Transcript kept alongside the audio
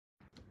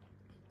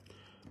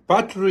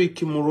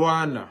Patrick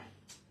Mulwana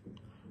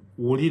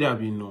wulira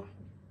bino.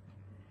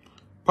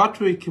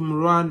 Patrick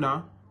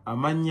Mulwana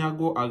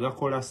amanyago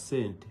agakola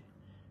sente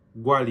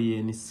gwali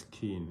yeni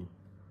skini.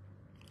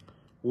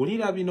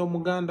 Wulira bino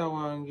muganda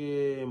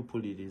wange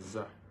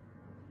mpuliriza.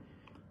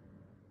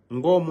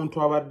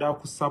 Ng'omuntu abadde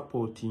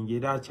akusupportinga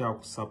era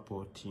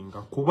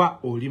akyakusupportinga kuba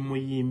oli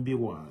muyimbi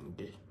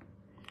wange.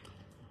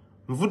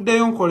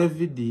 Nvuddeyo nkole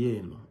video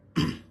eno.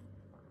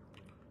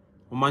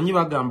 Omanyi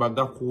bagamba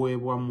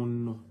gakuweebwa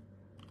munno.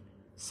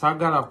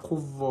 Sagala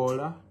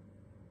kuvoola,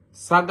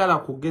 sagala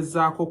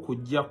kugezaako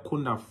kujja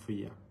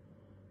kunafuya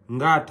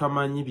nga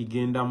atamanyi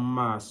bigenda mu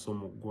maaso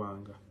mu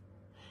ggwanga.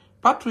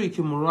 Patrick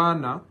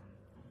Mulwana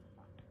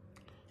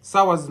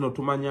sawa zino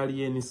tumanya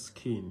aliyeni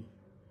skini.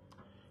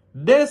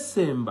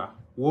 Desemba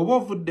woba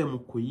ovudde mu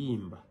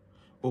kuyimba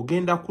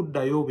ogenda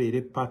kuddayo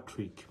obeere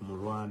Patrick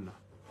Mulwana.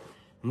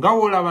 Nga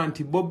wolaba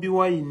nti Bobi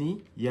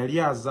Wine yali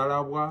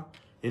azalabwa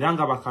era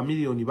nga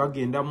bakamiliyoni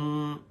bagenda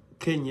mu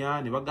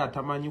Kenya ne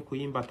bagatamanyi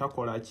kuyimba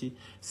takola ki.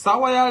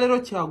 Sawa ya lero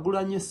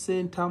Kyagulanyi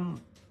Ssentamu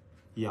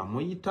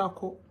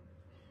yamuyitako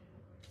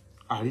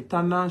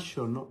alita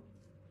national.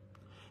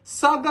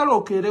 Sagala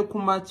okere ku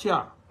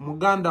makya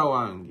muganda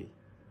wange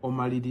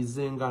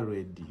omalirize nga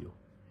radio.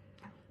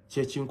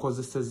 Kye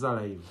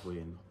kinkozeseza live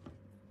eno.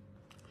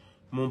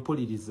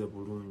 Mumpulirize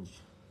bulungi.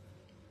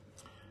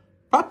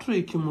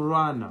 Patrick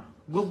Mulwana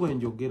gwe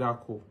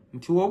njogerako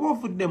nti woba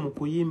ovudde mu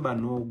kuyimba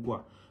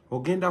n'ogwa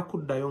ogenda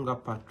kuddayo nga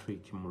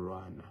Patrick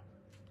Mulwana.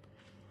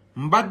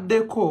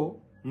 Mbaddeko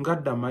nga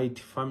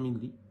Dynamite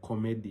family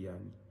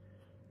comedian.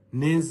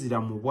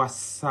 Nenzira mu bwa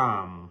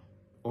Sam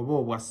oba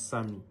obwa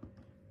Sami.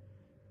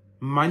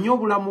 Mmanyi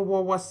obulamu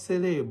bw'obwa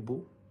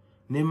selebu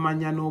ne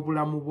mmanya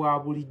n'obulamu bwa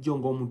bulijjo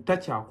ng'omuntu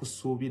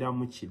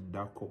takyakusuubiramu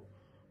kiddako.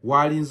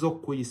 Walinza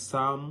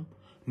okuyisaamu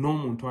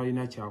n'omuntu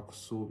alina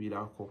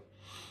kyakusuubirako.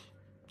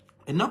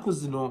 Ennaku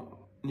zino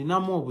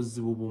ninamu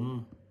obuzibu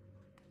bumu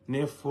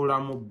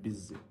neefuulamu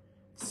busy.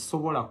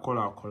 Sisobola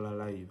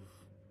kola live.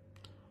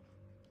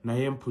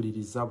 Naye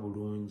mpuliriza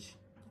bulungi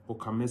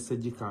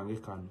okamesegi kange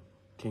kano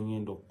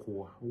kengenda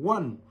okuwa.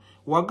 1.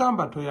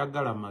 Wagamba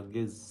toyagala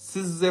magezi.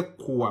 Sizze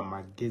kuwa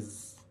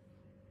magezi.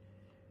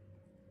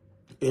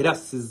 Era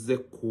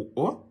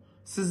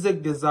sizze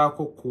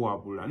gezaako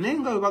kuwabula. Naye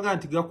nga webaga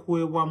nti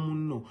gakuweebwa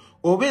munno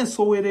oba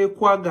ensowera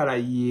ekwagala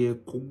ye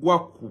kugwa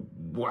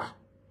kubwa.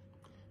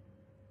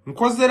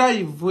 Nkoze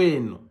live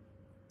eno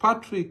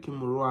Patrick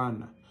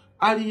Mulwana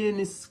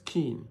aliyeni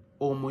skin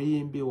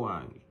omuyimbi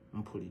wange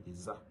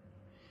mpuliriza.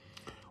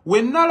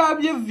 We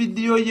nalabye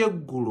video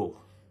y'eggulo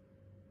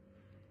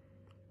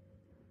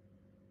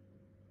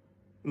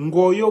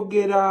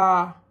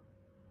ng'oyogera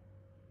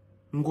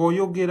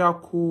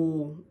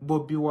ku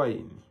Bobi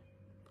Wine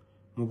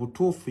mu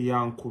butuufu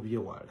yankubye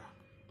wala.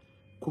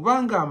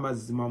 Kubanga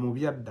amazima mu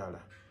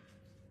byaddala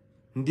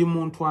ndi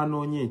muntu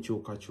anoonya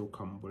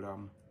enkyukakyuka mu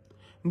bulamu.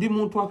 Ndi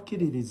muntu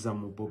akkiririza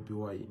mu Bobi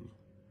Wine.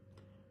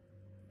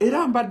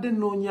 Era mbadde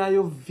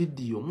noonyayo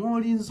video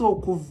mwolinza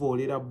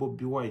okuvoolera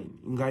Bobi Wine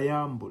nga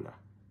yambula.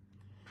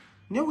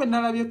 Naye we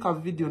nalabye ka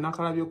video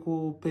nakalabye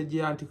ku page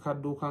ya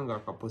Antikaduuka nga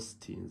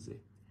akapositinze.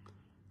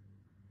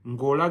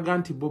 Ng'olaga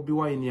nti Bobi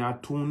Wine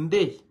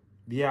atunde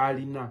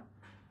by'alina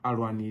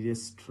alwanirire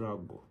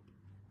struggle.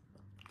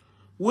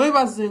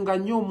 Weebazenga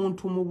nnyo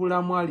omuntu mu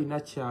bulamu alina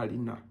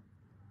kyalina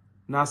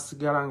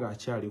n'asigala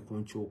ng'akyali ku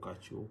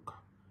nkyukakyuka.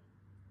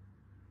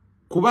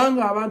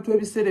 Kubanga abantu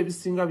ebiseera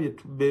ebisinga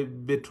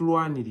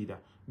betulwanirira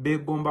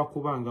begomba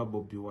kubanga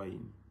Bobi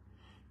Wine.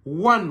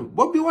 1.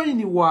 Bobi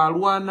Wine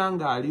walwana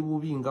nga ali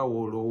bubi nga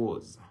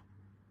wolowooza.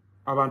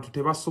 Abantu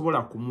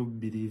tebasobola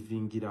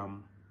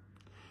kumubirivingiramu.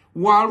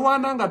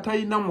 Walwana nga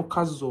talina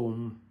mukazi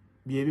omu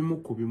byebimu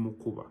ku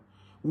bimukuba.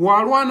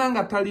 Walwana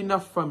nga talina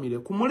famire.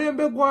 Ku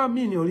mulembe gwa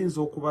Amini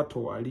olinza okuba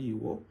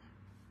towaliiwo.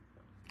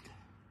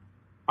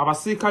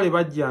 Abasirikale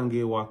bajjanga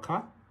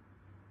ewaka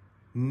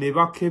ne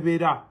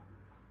bakebera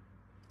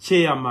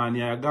chairman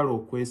ayagala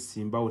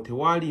okwesimbawo.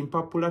 Tewali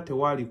mpapula,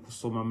 tewali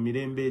kusoma mu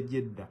mirembe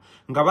egyedda.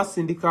 Nga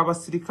basindika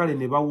abasirikale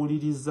ne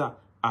bawuliriza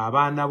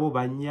abaana bo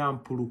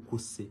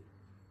banyampulukuse.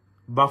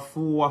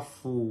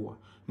 Bafuuwafuuwa.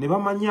 Ne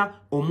bamanya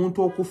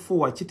omuntu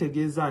okufuuwa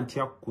kitegeeza nti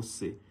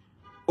akkuse.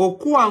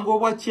 Okuwanga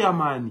obwa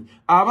chairman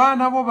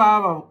abaana bo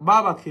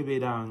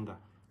babakeberanga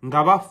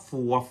nga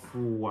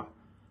bafuuwafuuwa.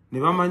 Ne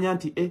bamanya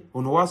nti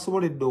ono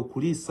wasoboledde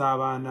okuliisa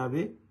abaana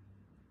be.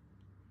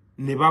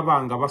 Ne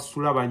babanga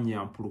basula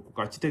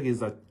banyampulukuka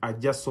kitegeeza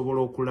ajja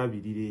sobola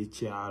okulabirira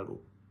ekyalo.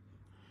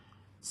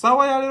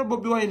 Sawa ya lero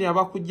Bobi Wine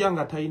abakujja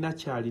nga talina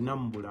kyalina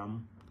mu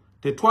bulamu.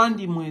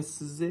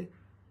 Tetwandimwesize,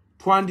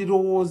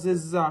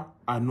 twandirowoozezza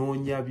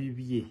anoonya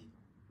bibye.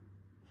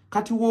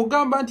 Kati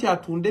wogamba nti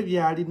atunde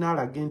by'alina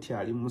alage nti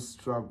ali mu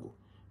struggle.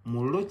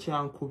 Mullo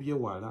kyankubye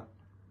wala.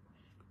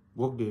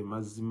 Goge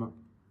mazima.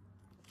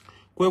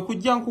 Kwe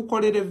kujja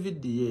nkukolere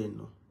video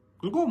eno.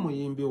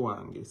 Ng'omuyimbi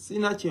wange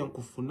sina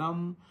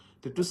kyenkufunamu.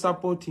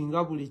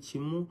 Tetusupportinga buli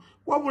kimu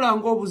wabula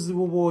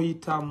ng'obuzibu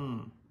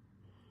bw'oyitamu.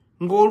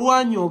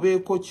 Ng'olwanyi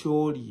obeeko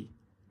ky'oli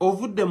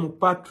ovudde mu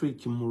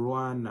Patrick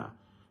Mulwana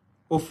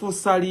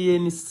ofuusa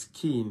alien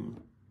skin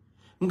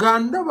nga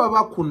ndaba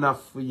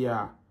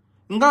bakunafuya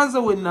nga nze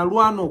we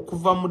nalwana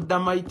okuva mu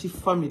Damaiti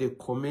family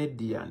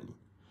comedian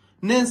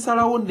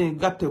n'ensalawo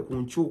negatte ku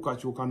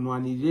nkyukakyuka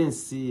nwanirira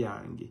ensi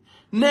yange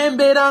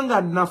n'embeera nga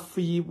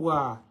nafuyibwa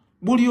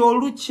buli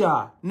olukya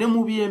ne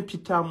mu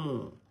byempitamu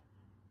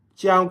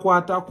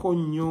kyankwatako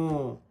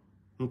nnyo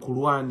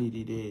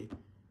nkulwanirire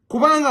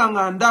kubanga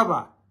nga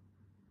ndaba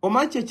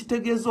omanyi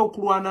ekitegeeza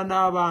okulwana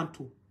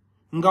n'abantu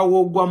nga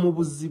woogwa mu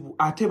buzibu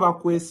ate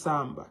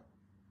bakwesamba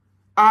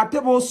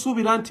ate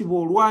b'osuubira nti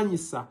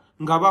b'olwanyisa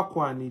nga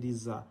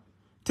bakwaniriza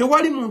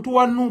tewali muntu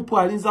wa Nuupu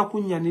alinza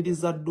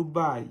kunnyaniriza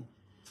Dubai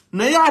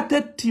naye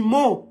ate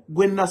Timo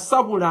gwe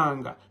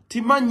nasabulanga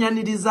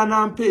timanyaniriza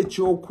nampa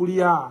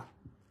ekyokulya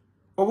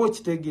oba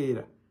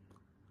okitegeera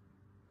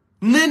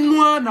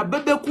nenwana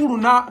bebekulu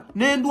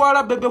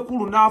nendwala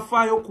bebekulu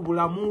n'afaayo ku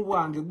bulamu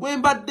bwange gwe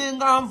mbadde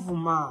nga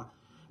nvuma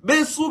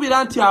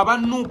bensuubira nti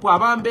abannuupu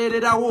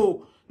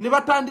abambeererawo ne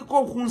batandika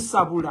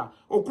okunsabula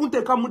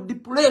okunteeka mu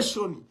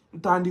depression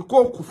ntandika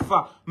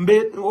okufa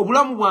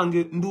obulamu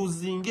bwange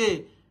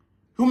nduzinge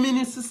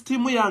human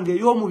system yange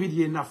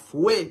ey'omubiri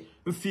enafuwe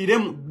nfiire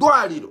mu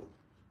ddwaliro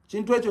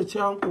kintu ekyo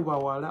kyankuba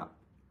wala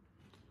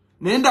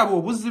naye ndaba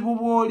obuzibu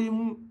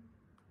bw'olimu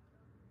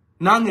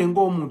nange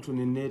ng'omuntu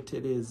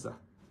neneetereza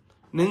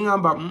ne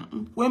ngamba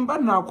wemba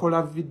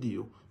naakola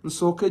vidiyo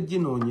nsooke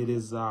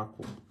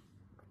ginoonyerezaako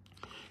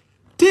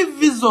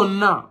TV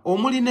zonna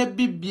omuli ne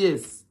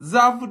BBS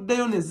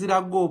zaavuddeyo ne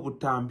ziraga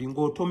obutambi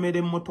ng'otomera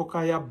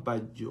emmotoka ya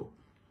Bajjo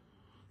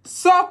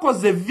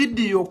sookoze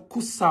vidiyo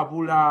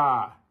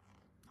kusabula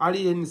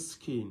alien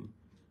skin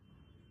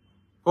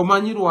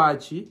omanyi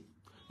lwaki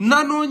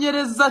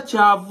nanoonyereza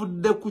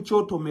kyavudde ku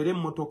kyotomera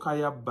emmotoka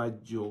ya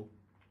Bajjo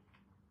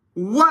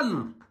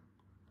 1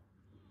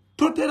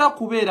 totera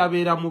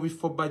kubeerabeera mu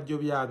bifo Bajjo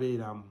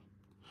byabeeramu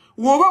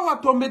woba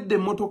watomedde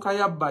emmotoka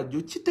ya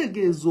Bajjo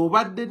kitegeeza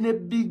obadde ne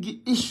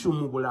big issue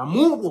mu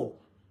bulamu bwo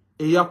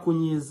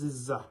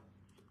eyakunyiizizza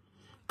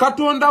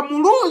Katonda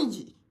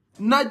mulungi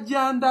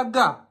najja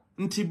ndaga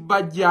nti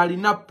Bajjo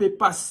alina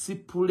pepa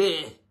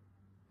sipule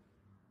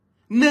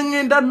ne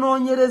ngenda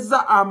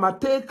noonyereza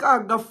amateeka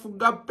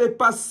agafuga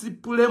pepa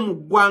sipule mu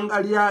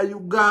ggwanga lya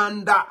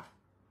Uganda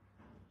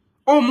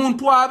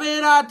omuntu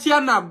abeera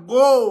atya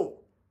nago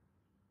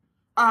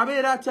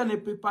abeera atya ne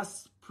pepa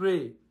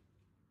spray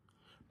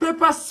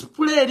pepa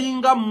spray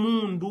eringa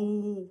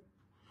mundu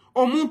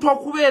omuntu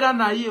okubeera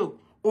naye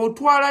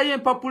otwalayo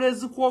empapula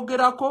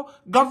ezikwogerako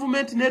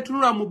gavumenti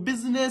netunula mu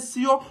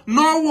bizinesi yo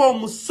n'owa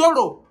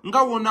omusolo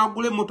nga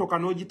wonaagula emmotoka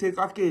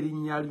n'ogiteekako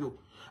erinnya lyo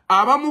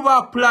abamu ba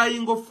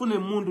applying ofuna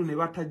emundu ne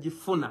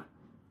batagifuna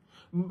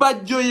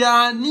Bajjo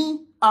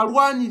yaani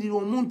alwanirira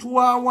omuntu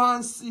wa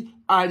wansi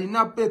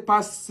alina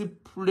pepa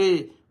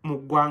spray mu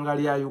ggwanga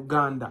lya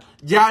Uganda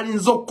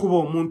gy'alinza okuba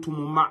omuntu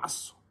mu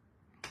maaso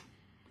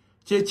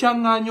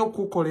kyekyaŋŋaanya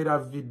okukolera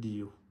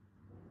vidiyo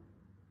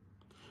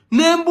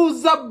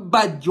nembuuza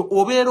Bajjo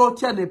obeera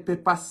otya ne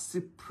pepa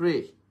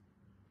spray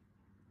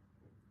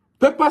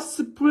pepa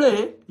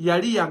spray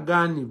yali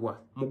yagaanibwa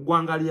mu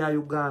ggwanga lya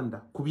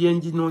Uganda ku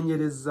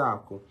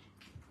byenjinoonyerezaako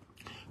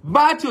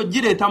baati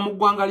ogireeta mu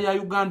ggwanga lya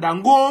Uganda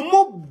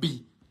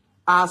ng'omubbi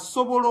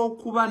asobola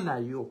okuba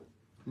nayo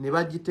ne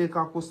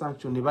bagiteekako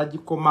sanction ne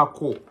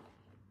bagikomako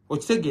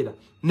okitegeera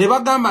ne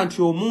bagamba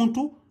nti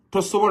omuntu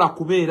tosobola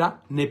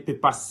kubeera ne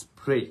pepa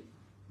spray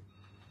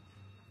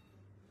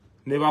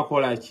ne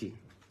bakola ki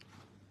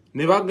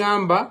ne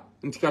bagamba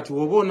nti kati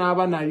woba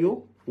onaaba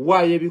nayo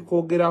waayo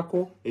ebikwogerako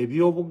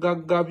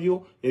ebyobugagga byo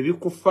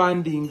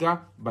ebikufandinga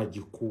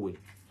bagikuwe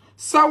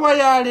sawa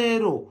ya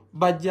leero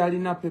Bajjo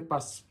alina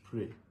pepa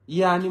spray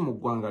yaani mu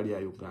ggwanga lya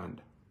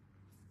Uganda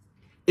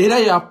era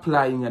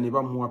yapplyinga ne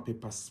bamuwa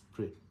pepa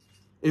spray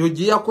eyo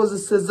gye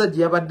yakozesezza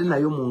gye yabadde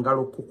nayo mu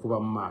ngalo okukuba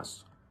mu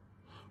maaso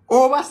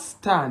oba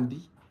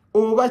standi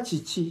oba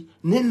kiki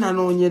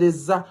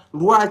nenanoonyereza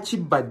lwaki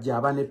Bajjo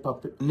aba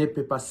ne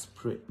pepa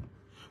spray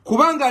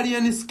kubanga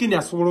alien skin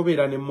asobola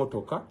obeera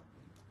n'emmotoka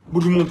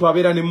buli muntu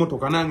abeera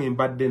n'emmotoka nange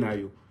mbadde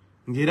nayo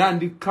ng'era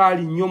ndi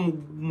kaali nnyo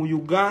mu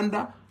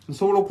Uganda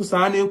nsobola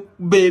okusaa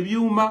nekuba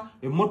ebyuma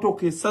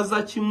emmotoka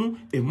esaza kimu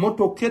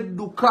emmotoka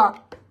edduka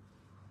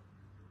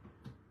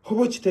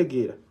oba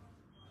okitegeera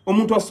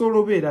omuntu asobola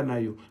obeera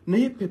nayo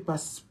naye pepa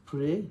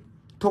spray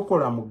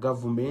tokola mu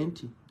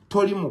gavumenti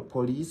toli mu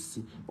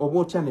poliisi oba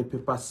otya ne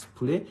pepa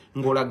spray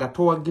ng'olaga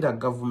towagira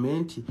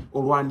gavumenti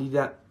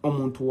olwanirira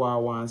omuntu wa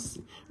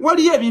wansi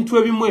waliyo ebintu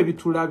ebimu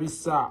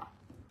ebitulabisa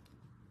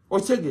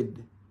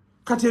okyegedde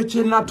kati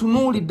ekyo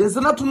natunuulidde ze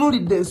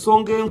natunuulidde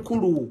ensonga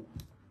enkulu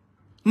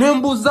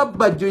nembuuza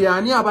Bajjo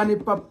yaani aba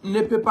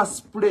ne pepa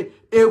spray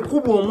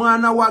ekuba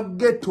omwana wa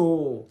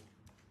ghetto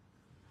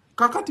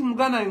kakati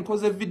muganda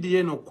nkoze vidiyo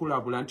eno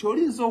okulabula nti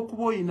olinza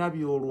okuba oyina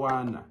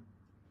byolwana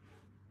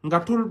nga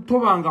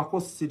tobangako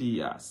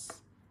serious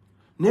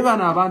ne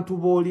bano abantu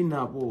booli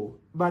nabo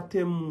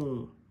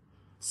batemu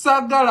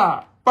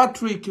sagala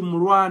Patrick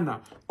Mulwana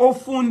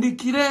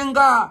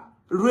ofundikirenga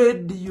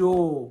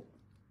radio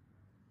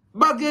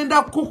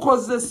bagenda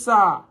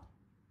kukozesa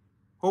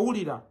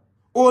owulira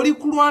oli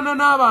kulwana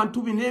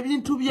n'abantu bino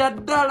ebintu bya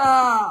ddala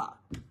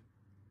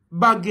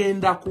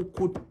bagenda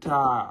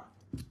kukutta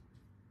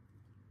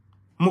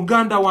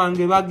muganda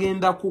wange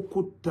bagenda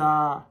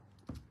kukutta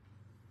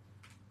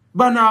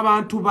bana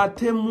abantu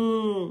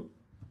batemu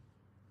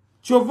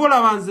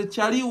kyovola banze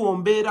kyaliwo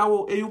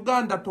mbeerawo e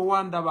Uganda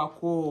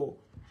towandabako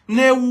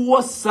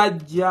newuwo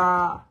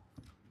sajja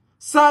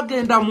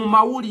sagenda mu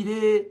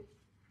mawulire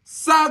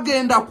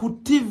sagenda ku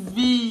TV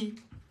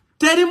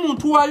teri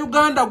muntu wa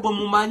Uganda gwe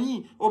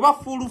mumanyi oba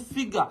full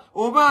figure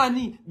oba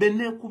ani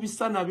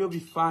benekubisa nabyo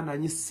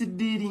bifaananyi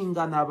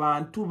sidiringa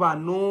n'abantu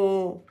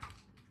bano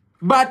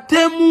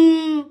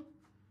batemu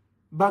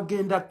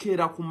bagenda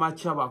kera ku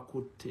macha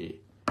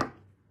bakutte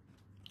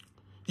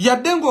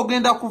yadde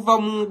ng'ogenda kuva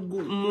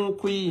mu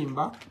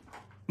kuyimba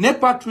ne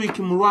Patrick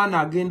Mulwana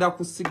agenda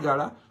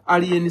kusigala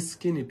alien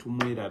skin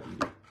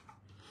tumwerabire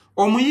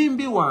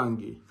omuyimbi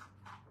wange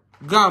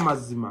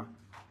gamazima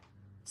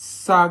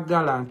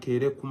sagala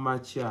nkere ku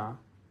macha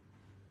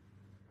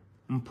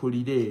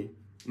mpulire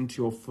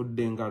nti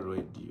ofudde nga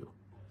radio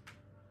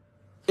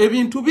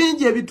ebintu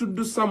bingi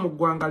ebituddusa mu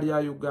ggwanga lya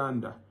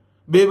Uganda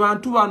be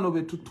bantu bano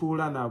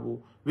betutuula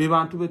nabo be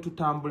bantu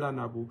betutambula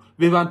nabo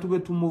be bantu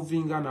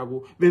betumuvinga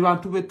nabo be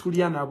bantu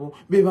betulya nabo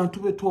be bantu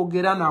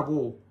betwogera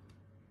nabo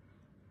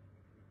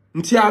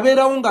nti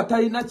abeerawo nga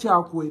talina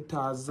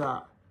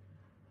kyakwetaaza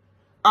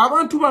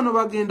abantu bano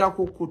bagenda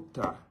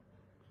kukutta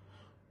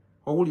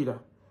owulira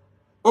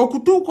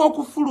okutuuka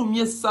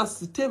okufulumya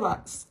essasi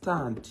teba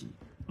stanti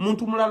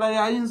muntu mulala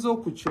yayinza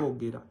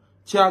okukyogera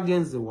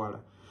kyagenze wala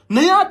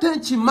naye ate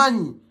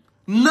nkimanyi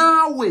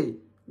naawe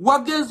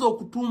wagenze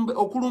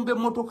okulumba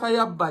emmotoka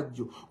ya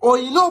bajjo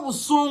oyina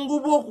obusungu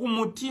bw'oku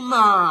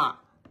mutima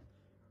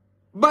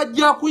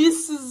bajja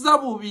kuyisiza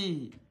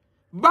bubi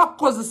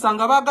bakozesa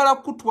nga baagala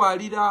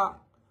kutwalira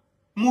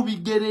mu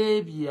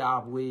bigere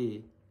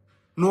byabwe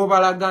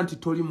n'obalaga nti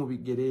toli mu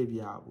bigere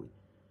byabwe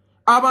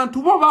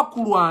abantu bo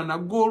bakulwana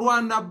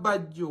golwana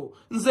bajjo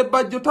nze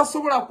bajjo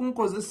tasobola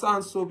kunkozesa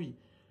nsobi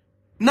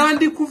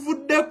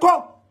nandikuvuddeko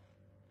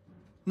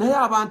naye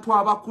abantu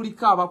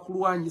abakulika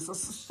abakulwanyisa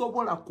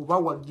sisobola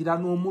kubawagira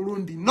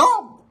n'omulundi no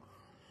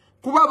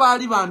kuba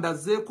baali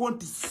bandazeeko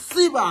nti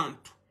si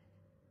bantu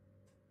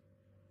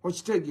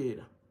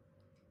okitegeera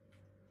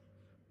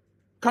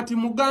kati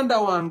muganda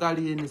wange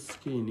alien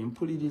skin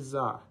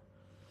mpuliriza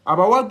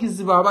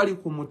abawagizi babali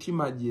ku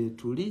mutima gye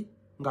tuli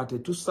nga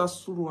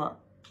tetusasulwa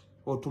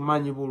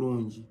otumanyi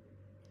bulungi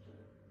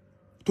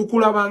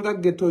tukulabanga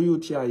ghetto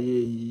youth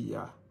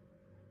ayeeyiya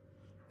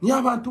ni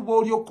abantu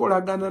b'oli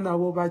okolagana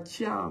nabo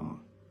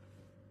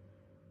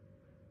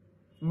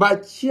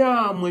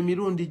bakyamu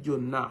emirundi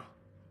gyonna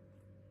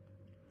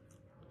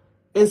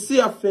ensi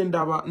yaffe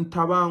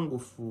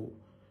ntabangufu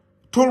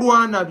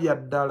tulwana bya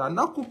ddala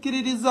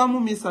nakukkiririzamu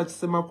Misa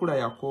Kisemakula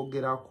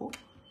yakoogerako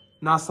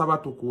n'asaba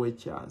tukuwe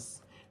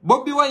chance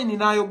Bobi Wine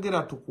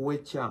n'ayogera tukuwe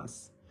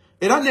chance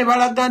era ne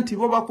balaga nti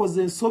bo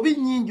bakoze ensobi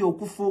nnyingi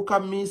okufuuka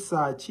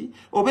Misaki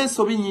oba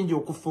ensobi nnyingi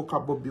okufuuka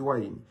Bobi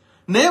Wine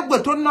naye gwe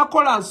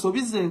tonnakola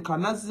nsobi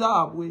zenkana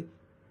zaabwe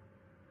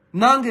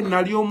nange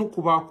nali omu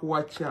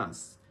kubakuwa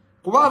chance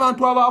kuba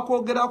abantu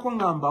abakoogerako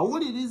nga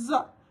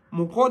mbawuliriza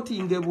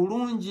mukootinge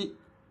bulungi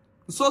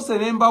nsoose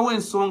ne mbawo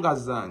ensonga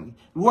zange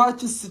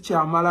lwaki si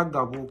kyamala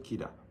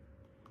gabuukira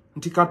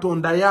nti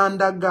Katonda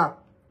yandaga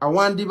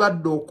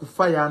awandibadde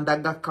okufa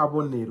yandaga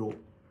kabonero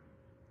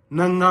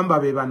naŋŋamba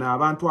be bano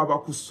abantu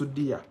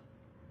abakusudiya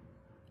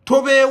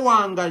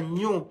tobeewanga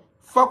nnyo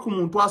fa ku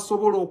muntu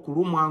asobola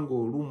okulumwa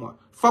ng'olumwa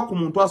fa ku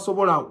muntu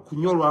asobola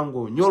kunyolwa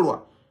ng'onyolwa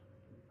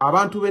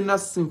abantu be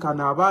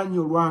nasinkana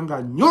abanyolwa nga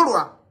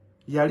nyolwa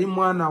yali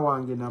mwana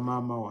wange na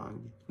maama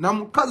wange na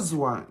mukazi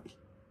wange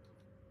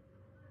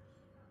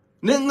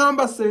ne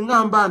ŋŋamba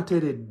seŋŋamba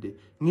nteredde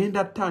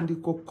ngenda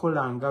tandika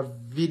okukolanga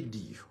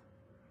vidiyo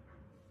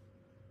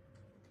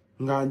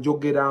nga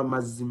njogera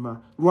amazima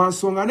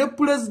lwansonga ne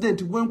president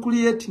gwe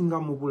nkuliyetinga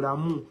mu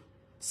bulamu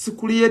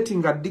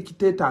sikuliyetinga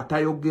dictator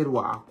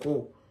atayogerwako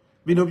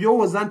bino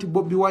byowooza nti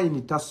Bobi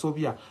Wine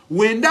tasobya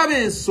wendaba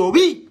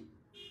ensobi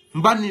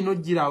mba nino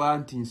giraba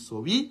nti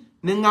nsobi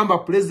ne ŋŋamba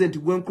president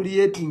gwe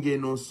nkuliyetinga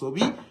eno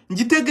nsobi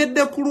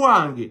ngitegedde ku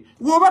lwange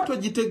woba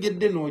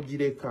togitegedde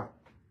n'ogireka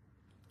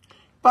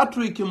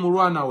Patrick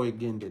Mulwana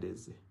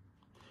wegendereze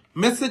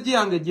message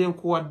yange gye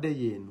nkuwadde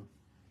yeeno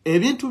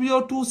ebintu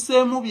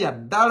byotuuseemu bya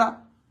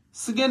ddala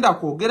sigenda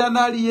kwogera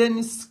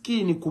n'alien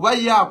skin kuba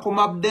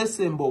yaakoma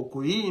December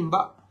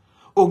okuyimba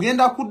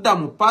ogenda kudda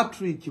mu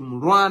Patrick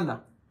Mulwana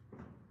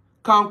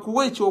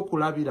kankuwa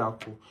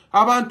ekyokulabirako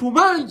abantu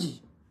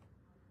bangi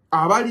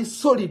abali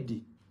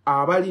solid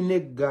abali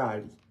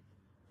n'eggaali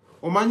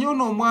omanyi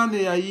ono omwana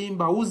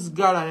yayimba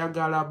uzigala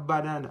yagala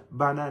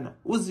banana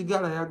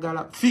uzigala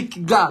yagala fiki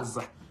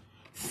gaza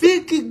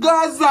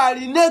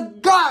alina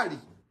eggaali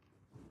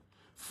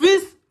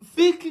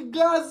fiki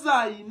gaza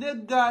alina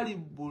eggaali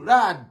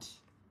buladi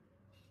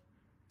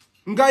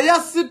nga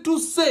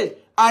yasituse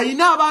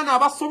ayina abaana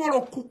abasobola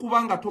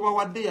okukuba nga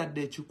tobawadde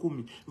yadde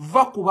 10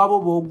 va ku babo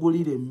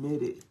boogulira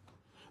emmere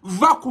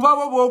va ku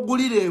babo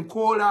boogulira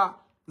enkoola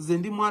nze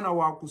ndi mwana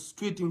wa ku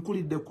street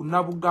nkulidde ku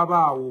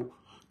Nabugabaawo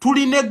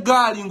tuline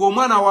eggaali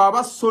ng'omwana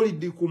waaba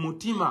solid ku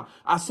mutima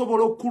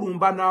asobola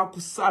okulumba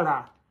n'akusala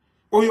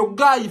oyo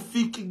gaayi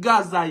fiki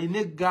gaza ayina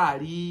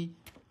eggaali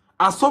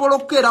asobola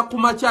okukeera ku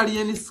makyali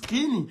yeni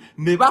skini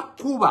ne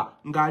bakuba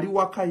ng'ali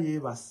waka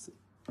yeebase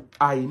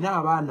ayina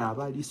abaana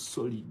abali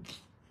solid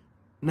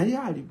naye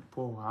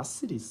alipo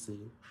asirise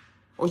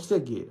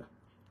okitegeera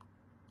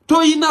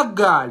toyina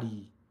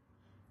gaali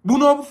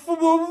buno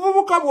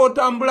obuvubuka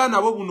bw'otambula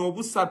nabo buno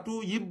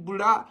obusatu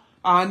yibbula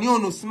ani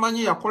ono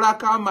simanyi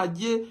yakolako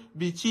amagye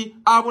biki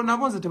abo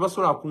nabo nze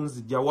tebasobola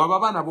kunzijja waba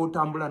abaana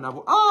b'otambula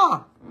nabo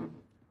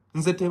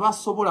nze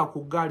tebasobola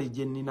ku gaali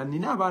gye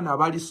nina abaana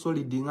abali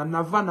solid nga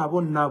nava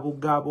nabo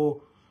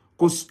Nabugabo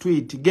ku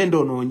street genda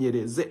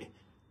onoonyereze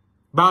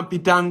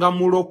bampitanga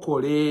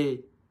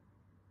mulokole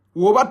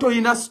woba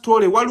toyina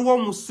story waliwo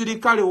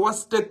omusirikale owa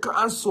state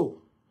council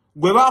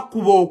gwe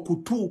bakuba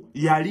okutu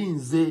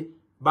yalinze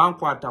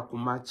bankwata ku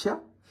makya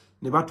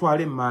ne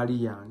batwala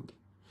emaali yange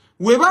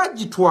we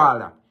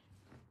bagitwala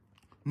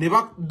ne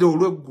badde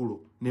olweggulo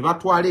ne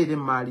batwala era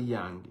emaali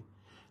yange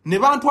ne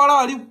bantwala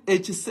wali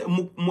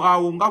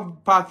awo nga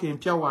paaka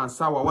empya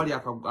wansi awo wali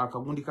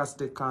akagundi ka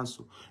state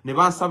council ne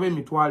bansaba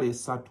emitwalo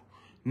 3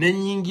 ne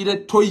nnyingira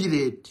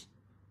toilet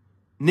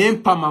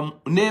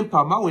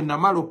nempama we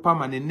namala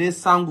opama ne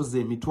nesanguza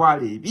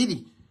emitwalo 2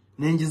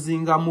 ne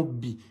ngizinga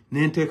mubbi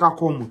ne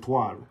nteekako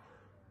omutwalo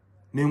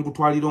ne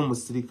ngutwalira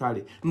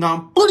omusirikale nga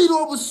mpulira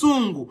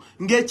obusungu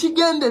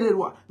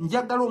ng'ekigendererwa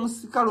njagala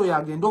omusirikale oyo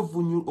agenda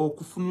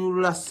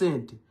okufunyulula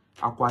ssente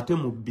akwate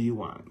mu bbi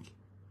wange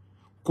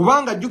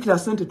kubanga jjukira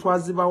ssente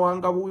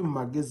twazibawanga buwi mu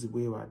magezi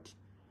bwe bati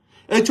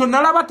ekyo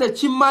nalaba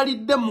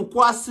tekimalidde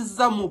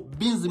mukwasizza mu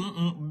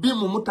bbi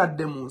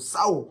mumutadde mu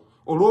nsawo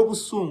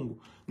olw'obusungu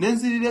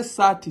nenzirira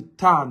essaati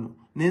 5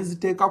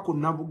 nenziteeka ku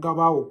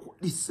Nabugabaawo ku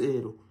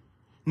liseero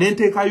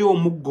nenteekayo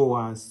omuggo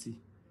wansi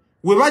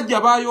we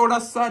bajja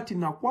bayoola saati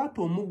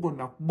nakwata omuggo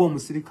nakuba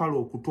omusirikale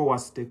okutwa wa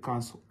state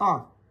council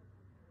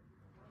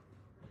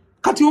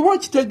kati oba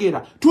okitegeera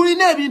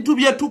tulina ebintu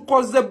bye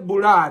tukoze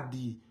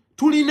bulaadi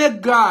tulina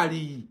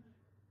eggaali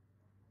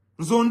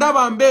nzo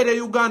ndaba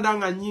mbeere Uganda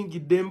nga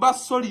nnyingidde mba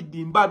solid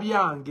mba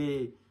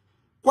byange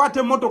kwata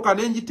emmotoka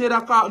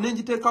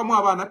nenjiteekamu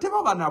abaana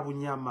tebaba na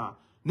bunyama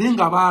naye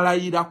nga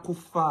baalayira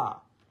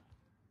kufa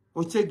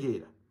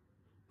okitegeera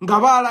nga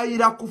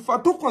baalayira kufa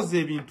tukoze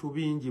ebintu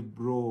bingi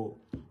bro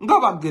nga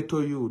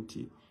bageto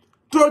yuti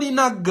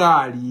tolina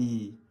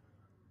gaali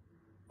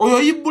oyo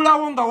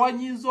yibbulawo nga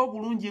wanyiiza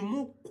obulungi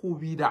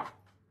mukubira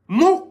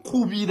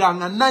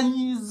nga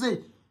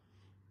nanyiize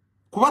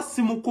kuba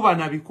simukuba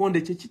na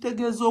bikonde kye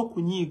kitegeeza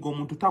okunyiiga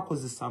omuntu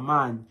takozesa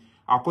maanyi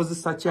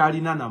akozesa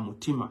kyalina na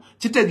mutima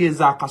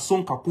kitegeeza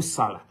akasonka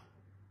kusala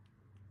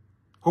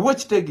oba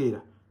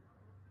kitegeera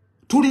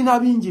tulina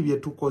bingi bye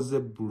tukoze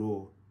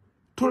bro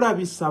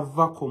tulabisa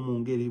vako mu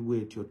ngeri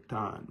bwetyo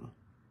 5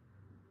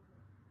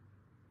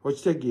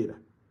 okitegeera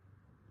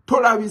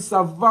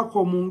tulabisa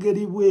vako mu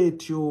ngeri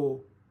bwetyo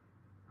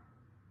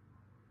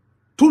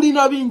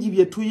tulina bingi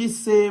bye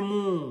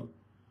tuyiseemu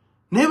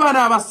ne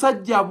bana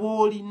abasajja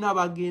boolina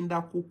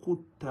bagenda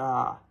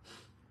kukutta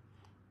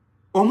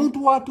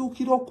omuntu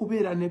watuukira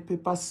okubeera ne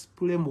paper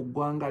spray mu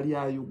ggwanga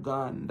lya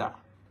Uganda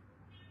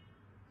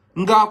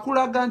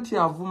ng'akulaga nti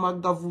avuma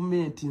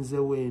gavumenti nze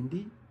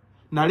wendi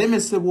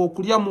nalemesebwa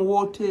okulya mu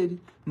wooteri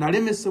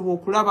nalemesebwa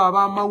okulaba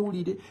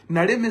ab'amawulire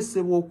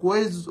nalemesebwa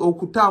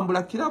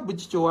okutambula kirabu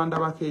kikyo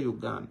wandabako e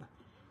Uganda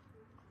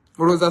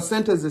olowooza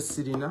ssente ze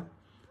sirina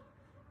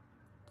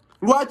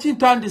lwaki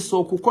ntandise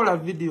okukola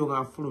vidiyo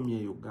nga nfulumye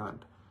e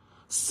Uganda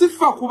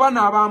sifa kuba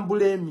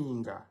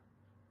n'abambuleminga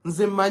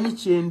nze manyi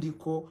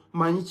kyendiko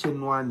manyi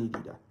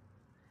kyenwanirira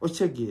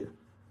okitegeera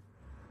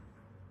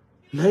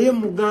naye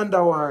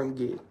muganda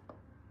wange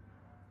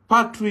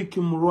Patrick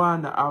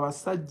Mulwana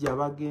abasajja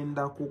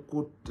bagenda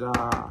kukutta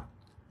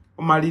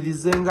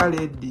omalirize nga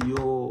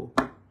lediyo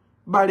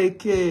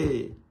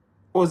baleke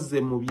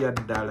oze mu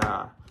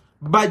byaddala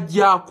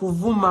bajja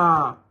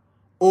kuvuma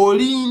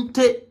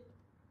olinte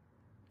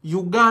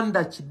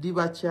Uganda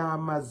kidiba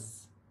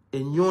ky'amazzi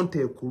ennyonta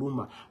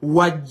ekuluma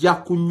wajja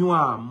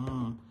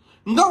kunywamu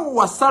nga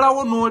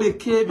wasalawo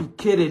n'oleka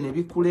ebikere ne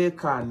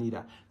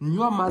bikuleekaanira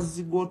nywa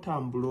amazzi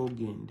g'otambula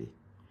ogende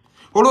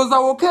olowooza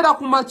wokeera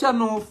ku makya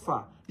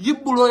n'ofa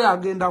yibbula oyo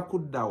agenda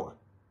kuddawa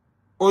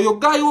oyo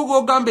gaayiwo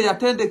g'ogambe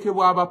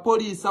yatendekebwa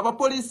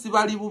abapoliisi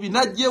bali bubi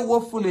najja ewa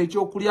ofuna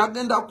ekyokulya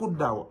agenda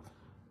kuddawa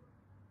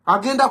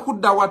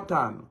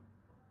 5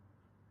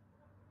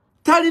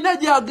 talina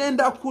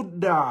gy'agenda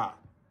kudda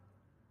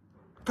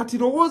kati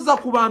lowooza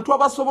ku bantu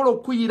abasobola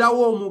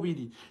okuyirawo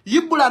omubiri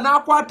yibbula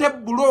n'akwata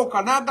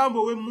ebbulooka n'agamba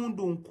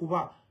ow'emmundu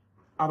nkuba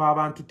abo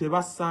abantu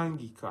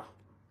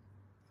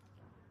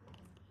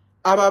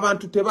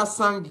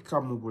tebasangika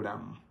mu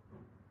bulamu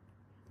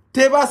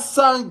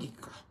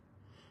tebasangika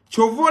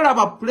kyova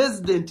olaba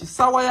pulezidenti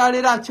sawa ya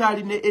leero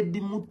akyali ne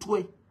Eddi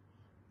Mutwe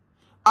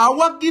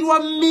awagirwa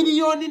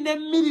miliyoni ne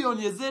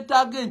miliyoni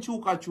ezeetaaga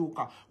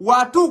enkyukakyuka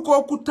watuuka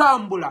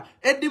okutambula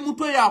Eddie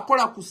Mutwe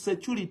yakola ku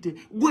security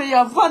gwe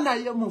yava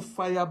naye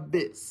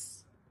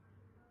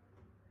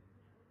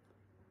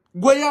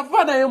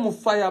mu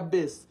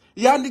firebase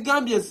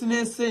yandigambye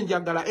ensinense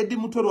njagala Eddie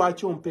Mutwe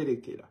lwaki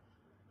omperekera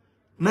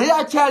naye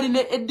akyali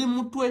ne Eddie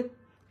Mutwe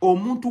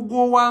omuntu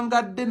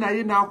gw'owangadde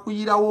naye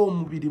n'akuyirawo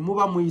omubiri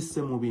muba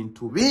muyise mu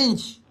bintu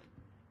bingi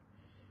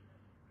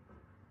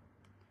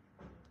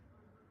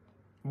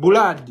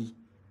Buladi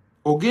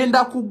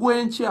ogenda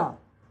kugwenkya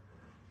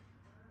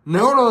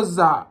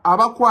neoloza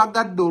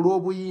abakwagadde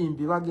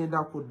olw'obuyimbi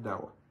bagenda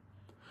kuddawa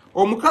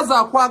omukazi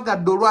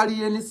akwagadde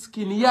olwali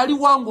yeniskini yali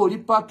wango oli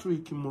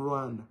Patrick mu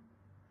Rwanda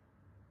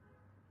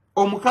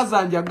omukazi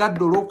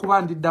anjagadde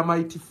olw'okuba ndi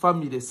Damaiti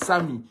family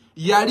Sami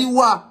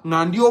yaliwa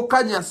nga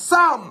ndyokanya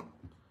Sam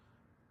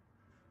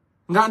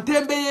nga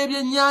ntembeye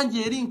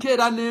ebyennyanja eri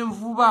nkeera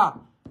n'envuba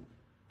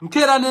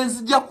nkeera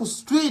n'enzija ku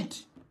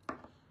street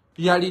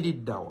yali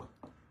liddawa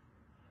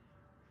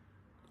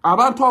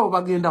abantu abo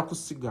bagenda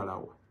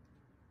kusigalawa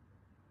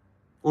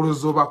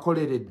oluzo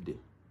bakoleredde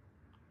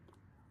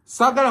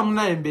sagala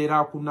munaye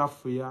mbeera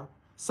kunafuya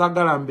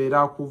sagala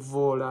mbeera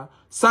kuvoola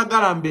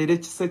sagala mbeera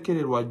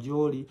ekisekererwa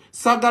gy'oli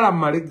sagala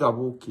mmale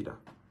gabuukira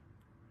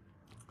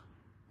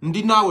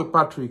ndi naawe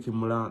Patrick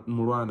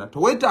mu Rwanda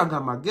toweetaaga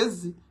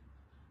magezi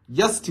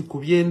just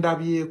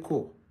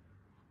kubyendabyeko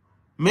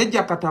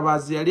Meja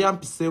Katabazi yali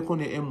ampiseeko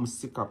ne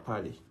MC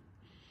Kapale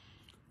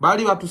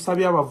baali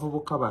batusabye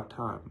abavubuka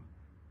 5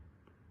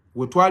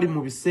 we twali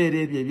mu biseera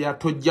ebyo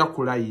ebyatojja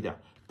kulayira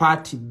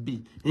Party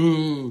B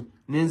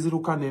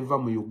nenziruka nenva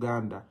mu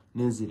Uganda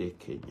nenzire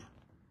Kenya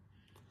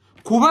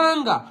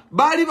kubanga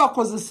baali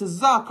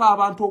bakozesezzaako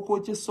abantu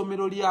okwokya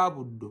essomero lya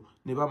Buddo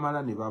ne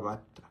bamala ne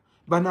babatta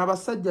bano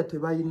abasajja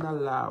tebalina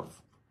love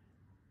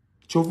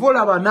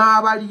chovola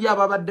banabali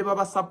ababadde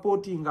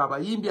babasupporting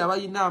abayimbi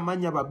abayina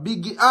amanya ba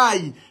Big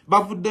Eye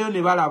bavuddeyo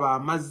ne balaba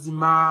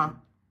amazima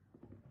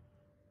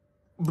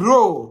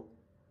bro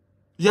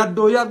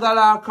yaddo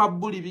yagala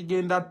akabuli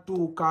bigenda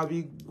tuuka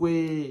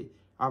bigwe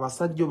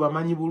abasajja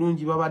bamanyi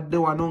bulungi babadde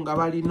wano nga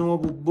bali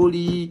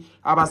n'obubuli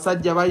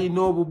abasajja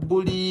balina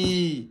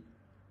obubuli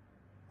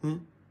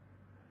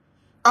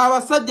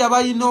abasajja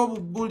balina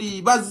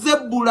obubuli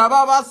bazebbula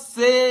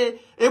babase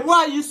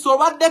ebwayiso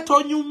badde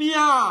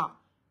tonyumya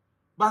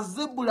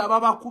bazebbula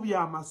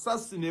babakubya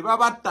amasasi ne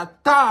babatta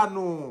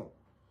 5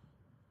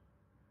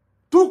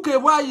 tuke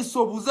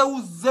bwayiso buze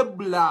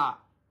uzebbula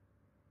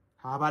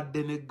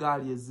abadde ne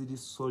gaali eziri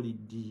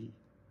solidi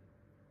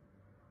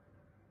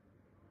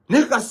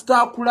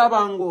nekasita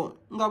kulaba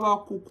nga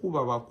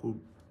bakukuba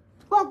bakulu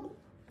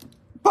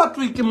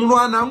Patrick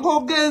Mulwana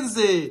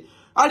ng'ogenze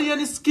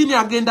alien skin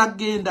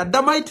agenda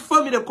Damaiti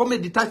family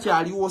comedy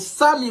takyaliwo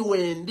Sami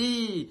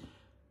wendi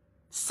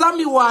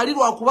Sami wali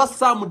lwakuba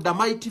Samu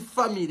Damaiti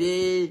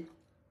family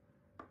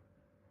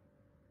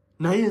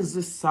naye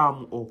nze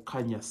Samu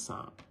okanya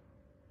Samu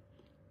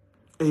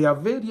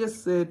eyaveerye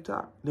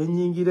seta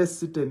nenyingire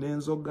site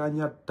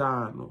nenzoganya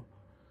 5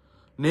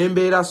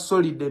 nembeera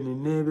solide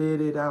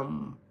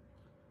nebeereramu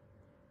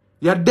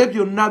yadde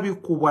byonna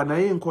bikubwa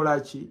naye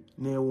nkolaki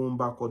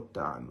neewumbako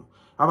 5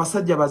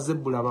 abasajja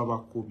bazebbula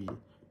babakubye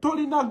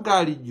tolina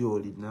gaali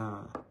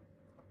gy'olina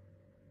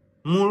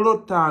mulo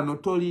 5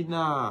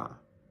 tolina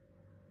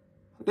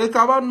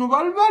leka bantu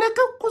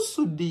baleke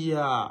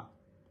kusudiya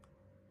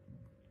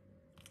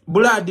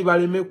Buladi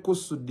baleme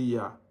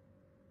kusudiya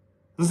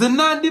nze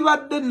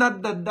nandibadde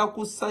naddadda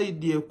ku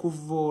side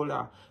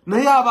ekuvoola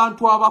naye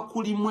abantu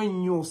abakulimu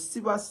ennyo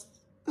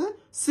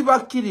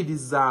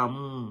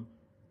sibakkiririzaamu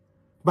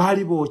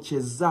baali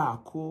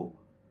bookyezaako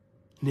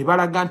ne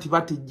balaga nti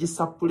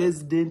batejjisa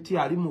pulezidenti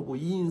ali mu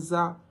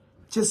buyinza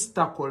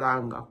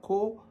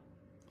kyesitakolangako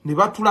ne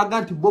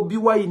batulaga nti Bobi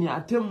Wine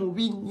ate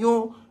mubi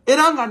nnyo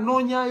era nga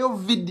nnoonyaayo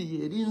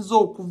vidiyo erinza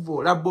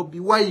okuvoola Bobi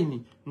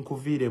Wine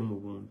nkuviire mu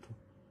buntu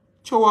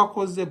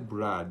kyowakoze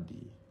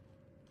Bradi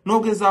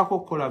nogezaako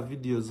okukola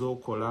vidiyo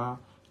z'okola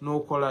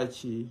n'okola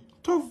ki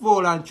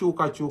tovoola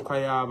nkyukakyuka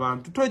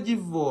y'abantu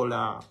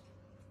togivoola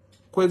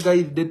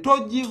kwegayiride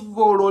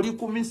togivoola oli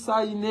ku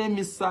misaayi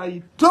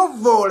n'emisaayi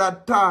tovoola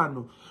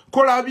 5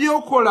 kola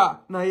byokola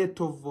naye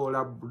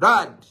tovoola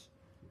Bradi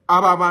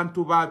abo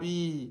abantu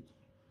babi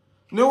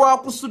ne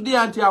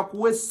wakusudia nti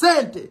akuwe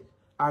sente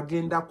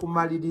agenda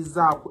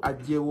kumaliriza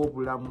ajjeewo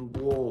obulamu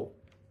bwo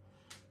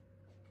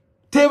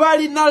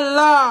tebalina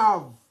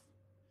love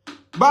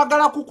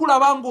bagala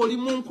kukulaba ng'oli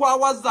mu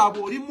nkwawa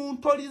zaabwe oli mu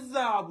ntoli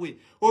zaabwe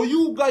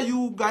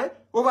oyuuga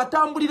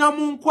obatambulira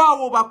mu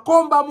nkwawa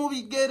obakomba mu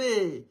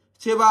bigere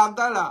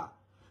kyebaagala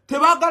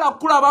tebaagala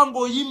kukulaba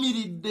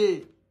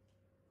ng'oyimiridde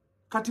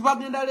kati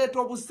bagenda leeta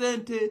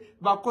obusente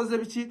bakoze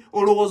biki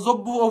olowooza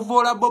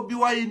ovoola Bobi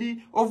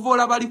Wine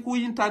ovoola bali ku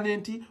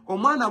intaneti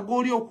omwana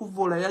gw'oli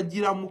okuvoola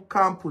yagira mu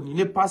kampuni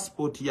ne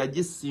passport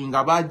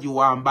yagisinga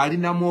bagiwamba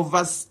alina mu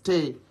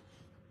overstay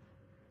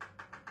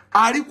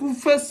ali ku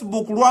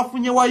Facebook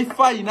lwafunye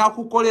wifi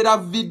n'akukolera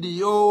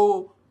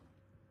video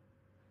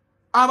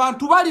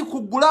abantu bali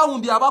ku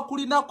ground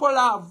abakulinako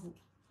love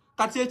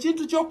kati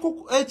ekintu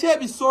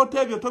ekyebisooto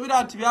ebyo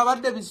tobira nti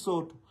byabadde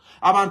bisooto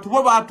abantu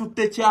bo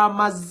batutte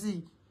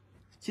kyamazzi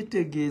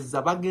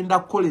kitegeeza bagenda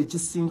kukola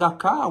ekisinga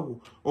kaawo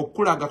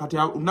okulaga kati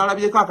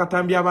nalabyeko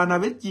akatambi abaana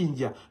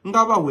b'ejjinja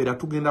nga bawera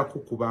tugenda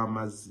kukuba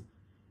amazzi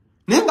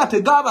naye nga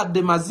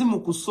tegabadde mazimu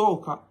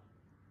kusooka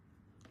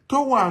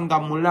towanga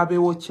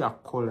mulabewo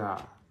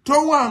kyakola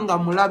towanga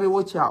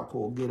mulabewo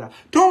kyakwogera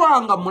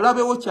towanga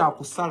mulabewo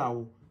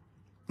kyakusalawo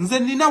nze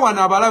nina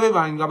wano abalabe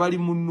bange bali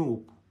mu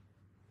Nuupu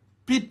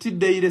Pit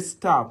Daily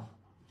Stab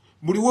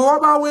buli we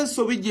wabaawo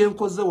ensobi gye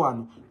nkoze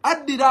wano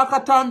addira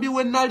akatambi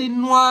we nali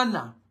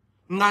nwana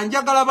nga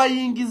njagala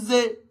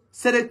bayingize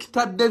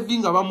Selector Devi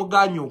nga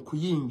bamuganye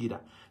okuyingira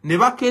ne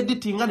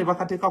bakeditinga ne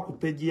bakateeka ku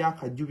peji ya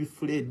Kajubi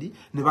Fred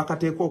ne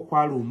bakateeka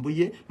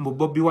okwalumbuye mu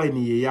Bobi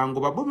Wine ye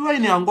yangoba Bobi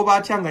Wine yangoba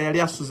atya nga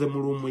yali asuze mu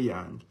lumu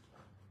yange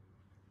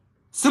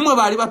simwe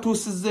bali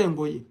batuusize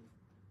engoye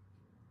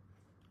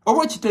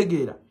obo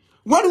kitegeera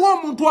waliwo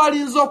omuntu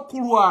alinza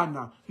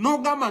okulwana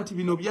n'ogamba nti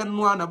bino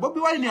byannwana Bobi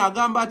Wine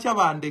agamba atya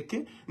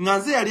bandeke nga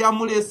nze yali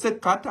amuleese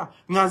kata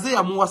nga nze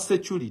yamuwa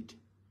security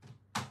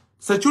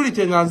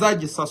nga nze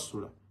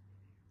agisasula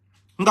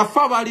nga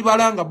fa bali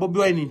balanga Bobi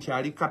Wine nti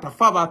ali kata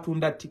fa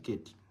batunda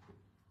tiketi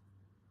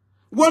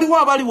waliwo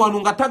abali wano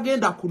nga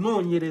tagenda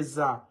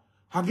kunoonyereza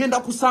agenda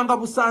kusanga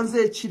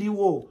busanze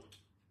ekiriwo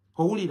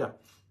owulira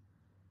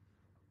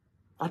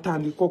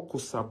atandika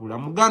okusabula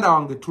muganda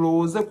wange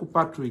tulowooze ku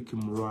Patrick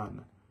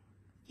Mulwana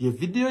ye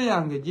video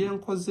yange gye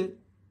nkoze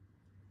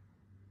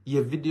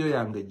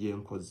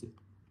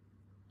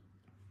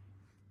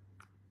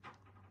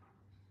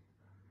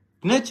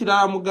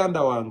nekirala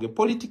muganda wange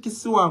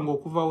politikisi wange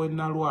okuva we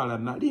nalwala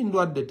nali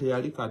ndwadde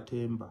teyali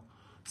katemba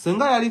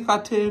senga yali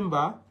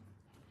katemba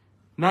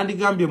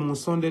nandigambye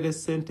munsondere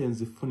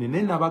sentence fune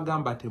naye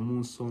nabagamba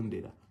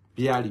temunsondera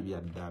byali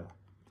bya ddala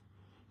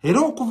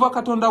era okuva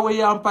Katonda we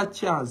yampa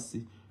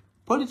chance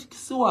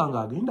politikisi wange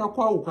agenda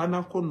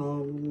kwawukanako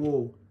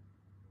n'owo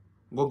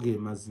ngoge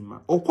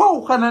mazima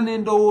okwawukana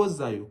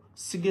n'endowoozayo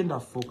sigenda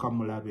fuuka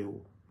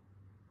mulabewo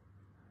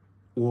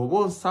woba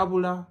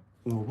onsabula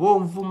woba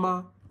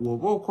onvuma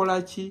woba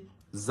okola ki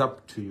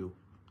up to you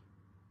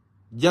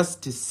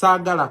just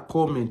saagala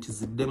comment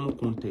ziddemu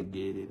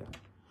kuntegeerera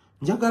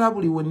njagala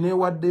buli we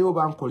neewaddeyo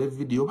bankole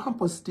video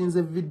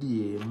bampositinze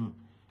video emu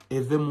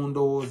eve mu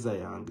ndowooza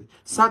yange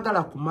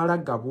saagala kumala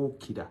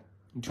gabuukira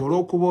nti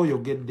olw'okuba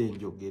oyogedde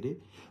enjogere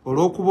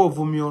olw'okuba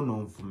ovumye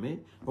ononvume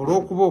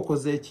olw'okuba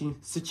okoze eki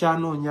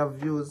sikyanoonya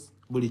views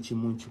buli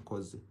kimu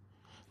nkikoze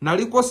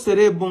naliko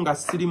serebu nga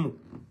siri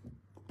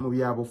mu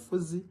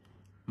byabufuzi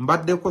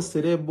mbaddeko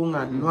serebu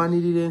nga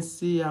nnwanirira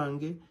ensi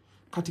yange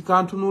kati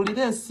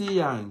kantunuulira ensi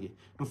yange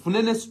nfune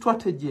ne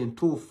strategy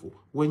entuufu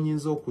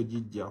wenyinza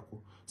okugijjako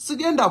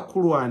sigenda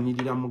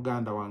kulwanirira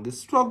muganda wange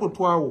struggle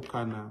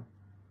twawukana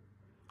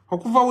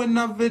okuva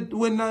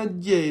we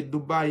najje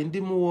Dubai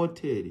ndi mu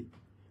hoteli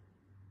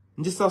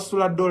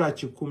njisasula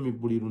 $100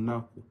 buli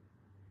lunaku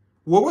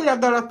wowe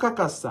yagala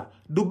kakasa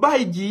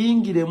Dubai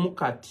giyingiremu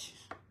kati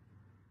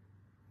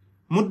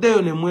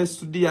muddeyo ne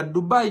mwestudia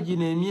Dubai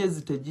gino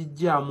emyezi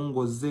tegijjaamu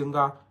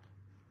ng'ozenga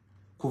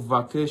ku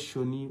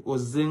vacation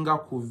ozenga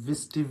ku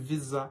visit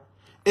visa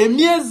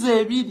emyezi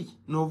 2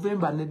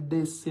 November ne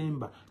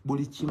December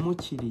buli kimu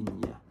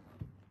kirinnya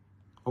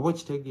obo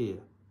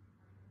kitegeera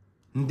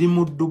ndi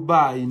mu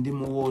Dubai ndi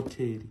mu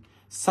hoteli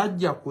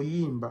sajja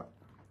kuyimba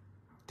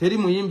teri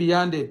muyimbi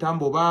yandeeta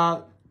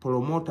mboba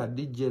promoter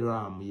DJ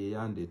Ram ye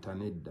yandeeta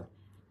nedda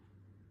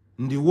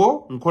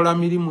ndiwo nkola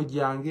mirimu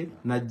gyange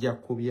najja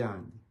ku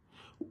byange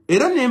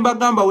era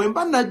nembagamba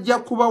wemba najja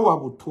kuba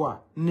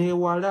wabutwa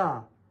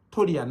newala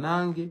tolya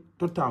nange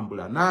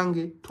totambula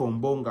nange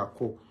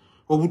tombongako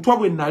obutwa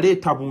bwe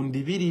naleeta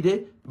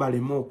bundibirire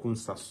baleme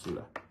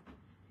okunsasula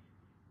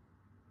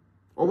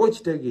obo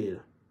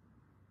kitegeera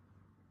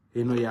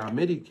eno ya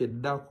America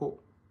eddako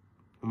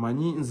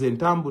omanyi nze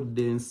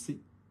ntambudde ensi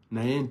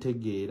naye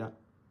ntegeera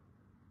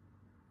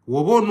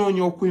woba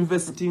onoonya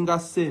okuinvestinga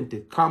sente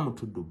come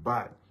to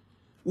Dubai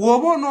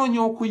woba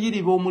onoonya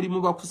okuyiriba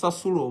omulimu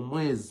bakusasula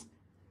omwezi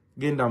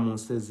genda mu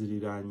nsi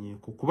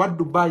eziriraanyeeko kuba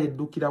Dubai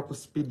eddukira ku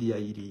speed ya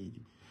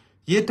iriiri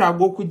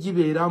yeetaaga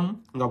okugibeeramu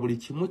nga buli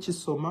kimu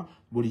kisoma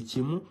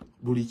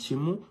buli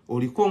kimu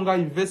oliko nga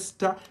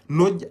investor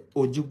nojja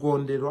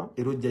ogigonderwa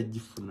era ojja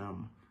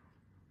gifunamu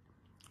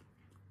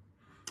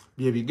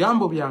bye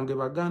bigambo byange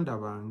baganda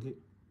bange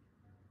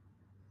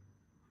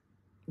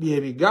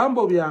bye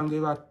bigambo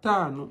byange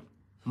bataano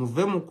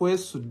muve mu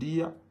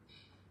kwesudia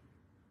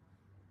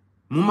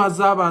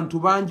mumaze abantu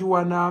bangi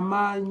wana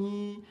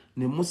amaanyi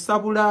ne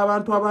musabula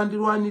abantu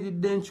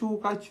abandirwaniridde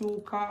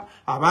enkyukakyuka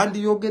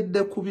abandi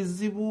yogedde ku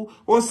bizibu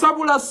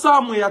osabula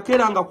Samu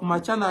yakeranga ku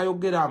macha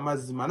n'ayogera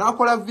amazima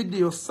n'akola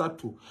video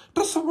 3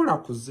 tosobola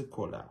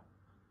kuzikola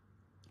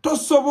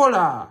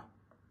tosobola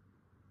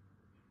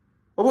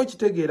obo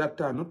kitegeera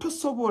 5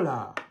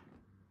 tosobola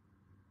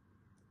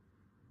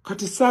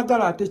kati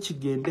saagala ate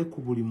kigende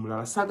ku buli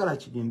mulala saagala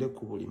kigende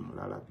ku buli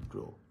mulala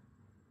bro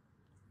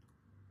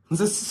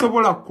nze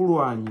sisobola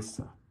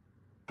kulwanyisa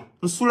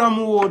nsula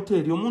mu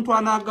hoteli omuntu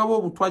anagaba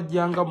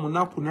obutwajjanga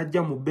munaku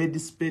najja mu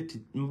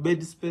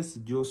bed space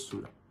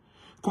gyosula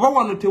kuba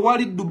wano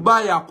tewali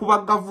Dubai akuba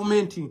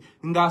government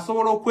nga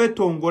asobola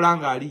okwetongola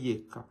nga ali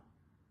yekka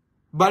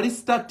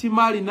balista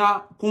timali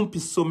na kumpi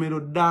somero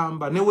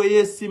damba newe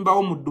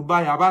yesimbawo mu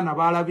Dubai abaana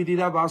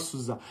balabirira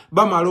basuza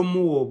bamalo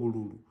mu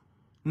obululu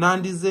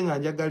nandize nga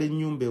njagala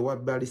ennyumba ewa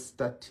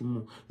balista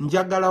timu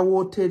njagala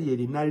hoteli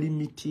erina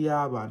limiti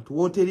y'abantu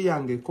hoteli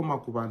yange ekoma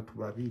ku bantu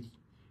babiri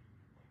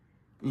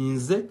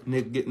nze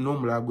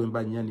n'omulago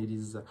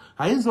embanyaniriza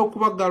ayinza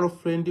okuba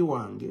girlfriend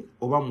wange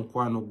oba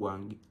mukwano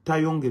gwange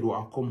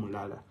tayongerwako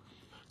mulala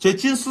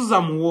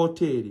kyekinsuza mu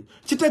hoteli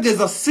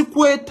kitegeeza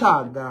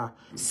sikwetaaga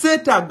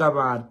seetaaga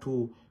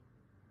bantu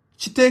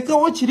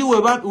kiteekewo kiri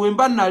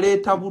wemba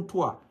naleeta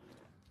butwa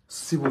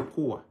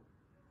sibukuwa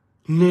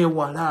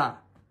newala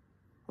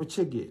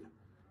ochegeera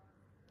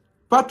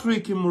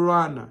Patrick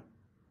Murwana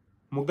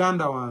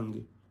muganda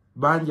wange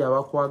bangi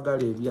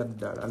abakwagala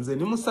ebyaddala nze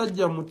ni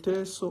musajja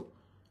muteeso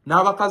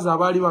n'abakazi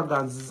abali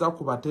baganziza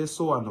ku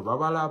bateeso wano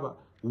babalaba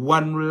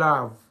one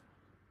love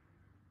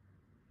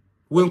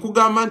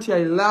wenkugamba nti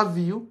I love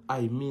you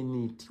I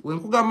mean it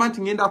wenkugamba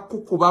nti ngenda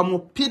kukubamu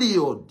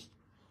period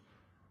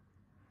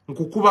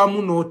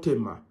nkukubamu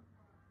n'otema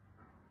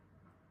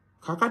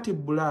kakati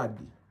blood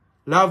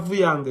love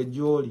yange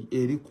gyoli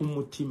eri ku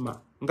mutima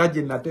nga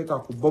gye nateeka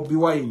ku Bobi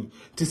Wine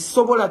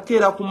tisobola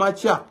keera ku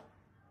macha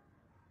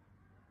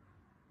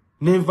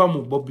nenva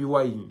mu Bobi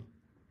Wine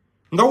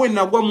nga we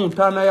nagwa mu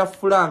ntaana ya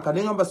Franka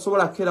nengamba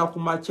sobola keera ku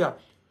macha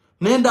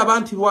nenda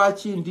banti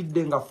lwaki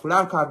ndidde nga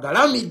Franka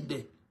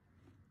agalamidde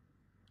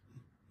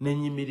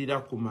nenyimirira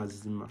ku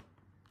mazima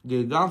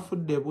ge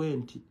ganfudde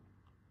bwenti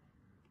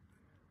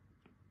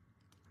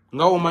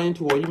nga omanyi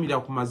nti woyimirira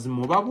ku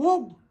mazima oba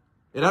bwogu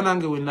era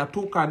nange we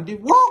natuuka ndi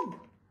bwogu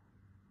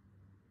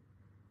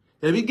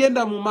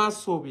ebigenda mu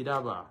maaso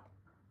biraba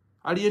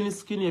alien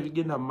skin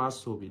ebigenda mu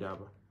maaso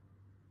biraba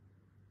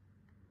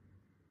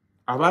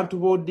abantu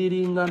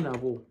bodiringa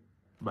nabo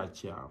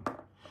bakyamu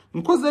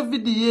nkoze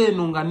video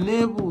eno nga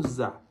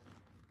nebuuza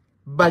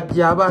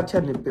bajja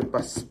abatya ne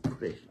pepper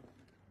spray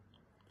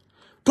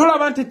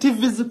tolaba nti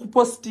TV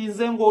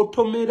zikupostinze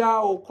ng'otomera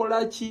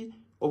okolaki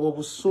obwo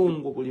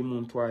busungu buli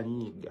muntu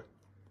anyiga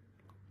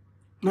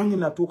nange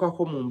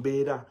natuukako mu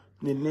mbeera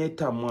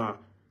neneetamwa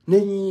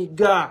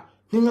nenyiga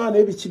ninga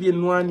nebiki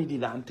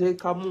byenwanirira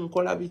nteekamu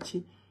nkola biki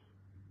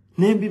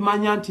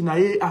nembimanya nti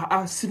naye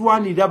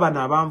sirwanirira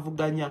bano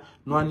abanvuganya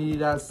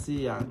nwanirira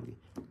nsi yange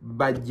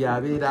bajja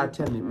abeera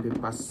atya ne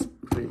pepper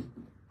spray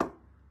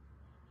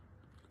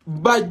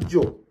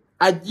bajjo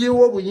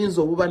ajeewo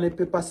obuyinza obuba ne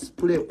pepper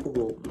spray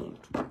kuba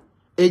omuntu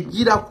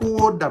ejjira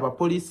kuwoda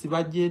abapoliisi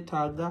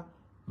bagyetaaga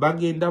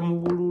bagenda mu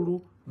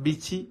bululu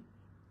biki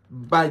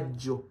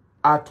bajjo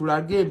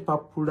atulage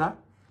empapula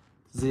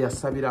ze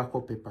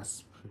yasabirako pepper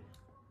spray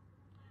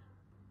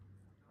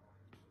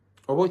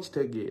oba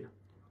okitegeera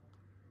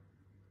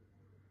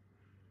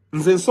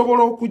nze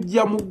nsobola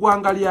okujja mu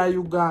ggwanga lya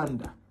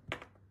Uganda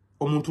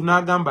omuntu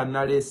n'agamba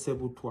naleese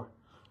butwa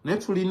naye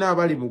tulina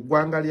abali mu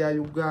ggwanga lya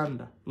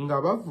Uganda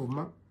nga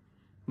bavuma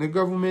ne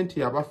gavumenti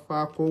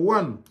yabafaako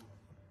one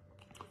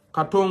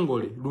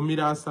Katongole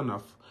Lumira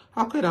Nsanafu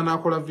akeera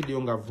n'akola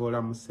video nga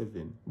voola mu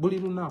 7 buli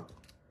lunaku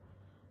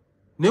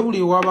ne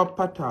buli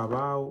wabapata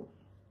abaawo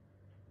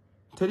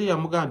teri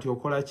yamugaa nti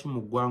okola ki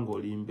mu ggwanga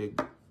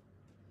olimbega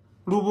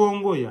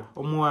Lubongoya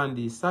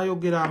omuwandiisi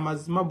ayogera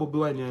amazima Bobi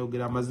Wine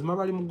ayogera amazima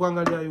bali mu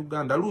ggwanga lya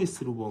Uganda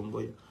Luisi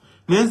Lubongoya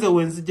nenze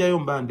wenzijjayo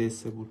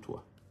mbandeese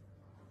butwa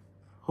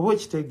oba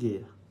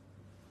ekitegeera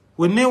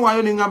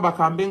wenneewaayo nengamba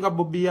kambenga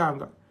Bobi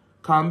Yanga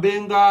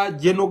kambenga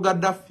Jeno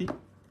Gaddafi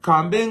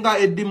kambenga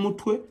Eddi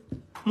Mutwe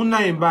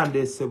munaye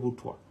mbandeese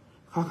butwa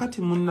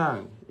kakati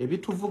munnange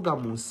ebituvuga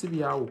mu nsi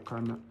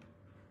byawukana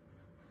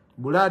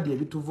buladi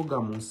ebituvuga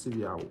mu nsi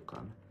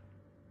byawukana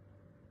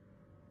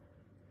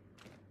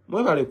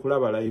mwebale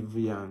kulaba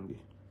live yange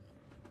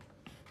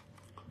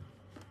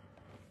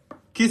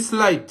Kiss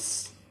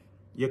Lights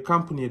ye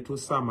company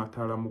etuusa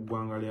amataala mu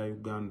ggwanga lya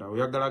Uganda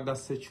oyagalaga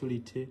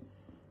security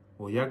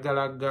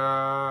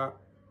oyagalaga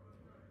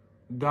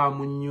ga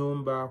mu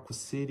nnyumba ku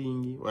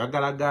ceiling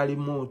oyagalaga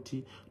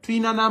remote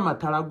tuyina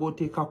n'amataala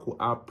goteeka ku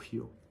app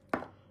yo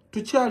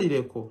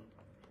tukyalireko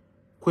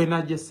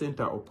kwenaje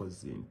center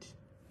opposite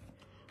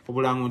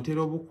obulango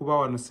ntera obukuba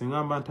wano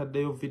sengamba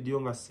ntaddeyo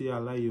video nga si ya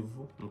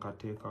live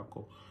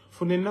nkateekako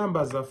fune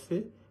namba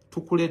zaffe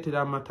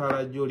tukuleetera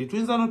amataala gyoli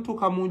tuyinza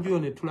notuuka mu nju yo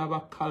ne tulaba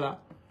kala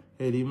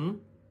erimu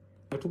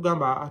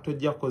netugamba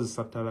atojja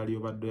kozesa ttaala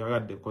lyobadde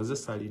oyagadde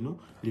kozesa lino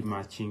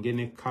limakinge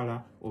ne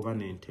kala oba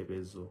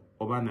n'entebezo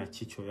oba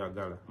naki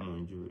kyoyagala mu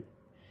nju yo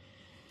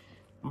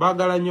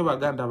mbagala nnyo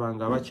baganda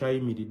bange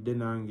abakyayimiridde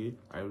nange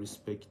I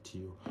respect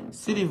you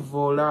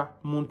sirivoola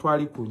muntu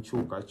ali ku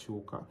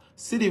nkyukakyuka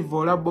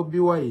sirivoola Bobi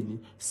Wine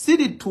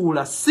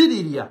sirituula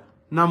sirirya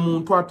na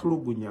muntu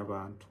atulugunya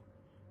bantu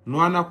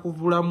nwana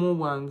kuvulamu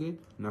bwange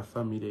na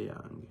famire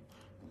yange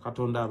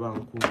Katonda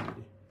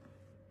abankuumire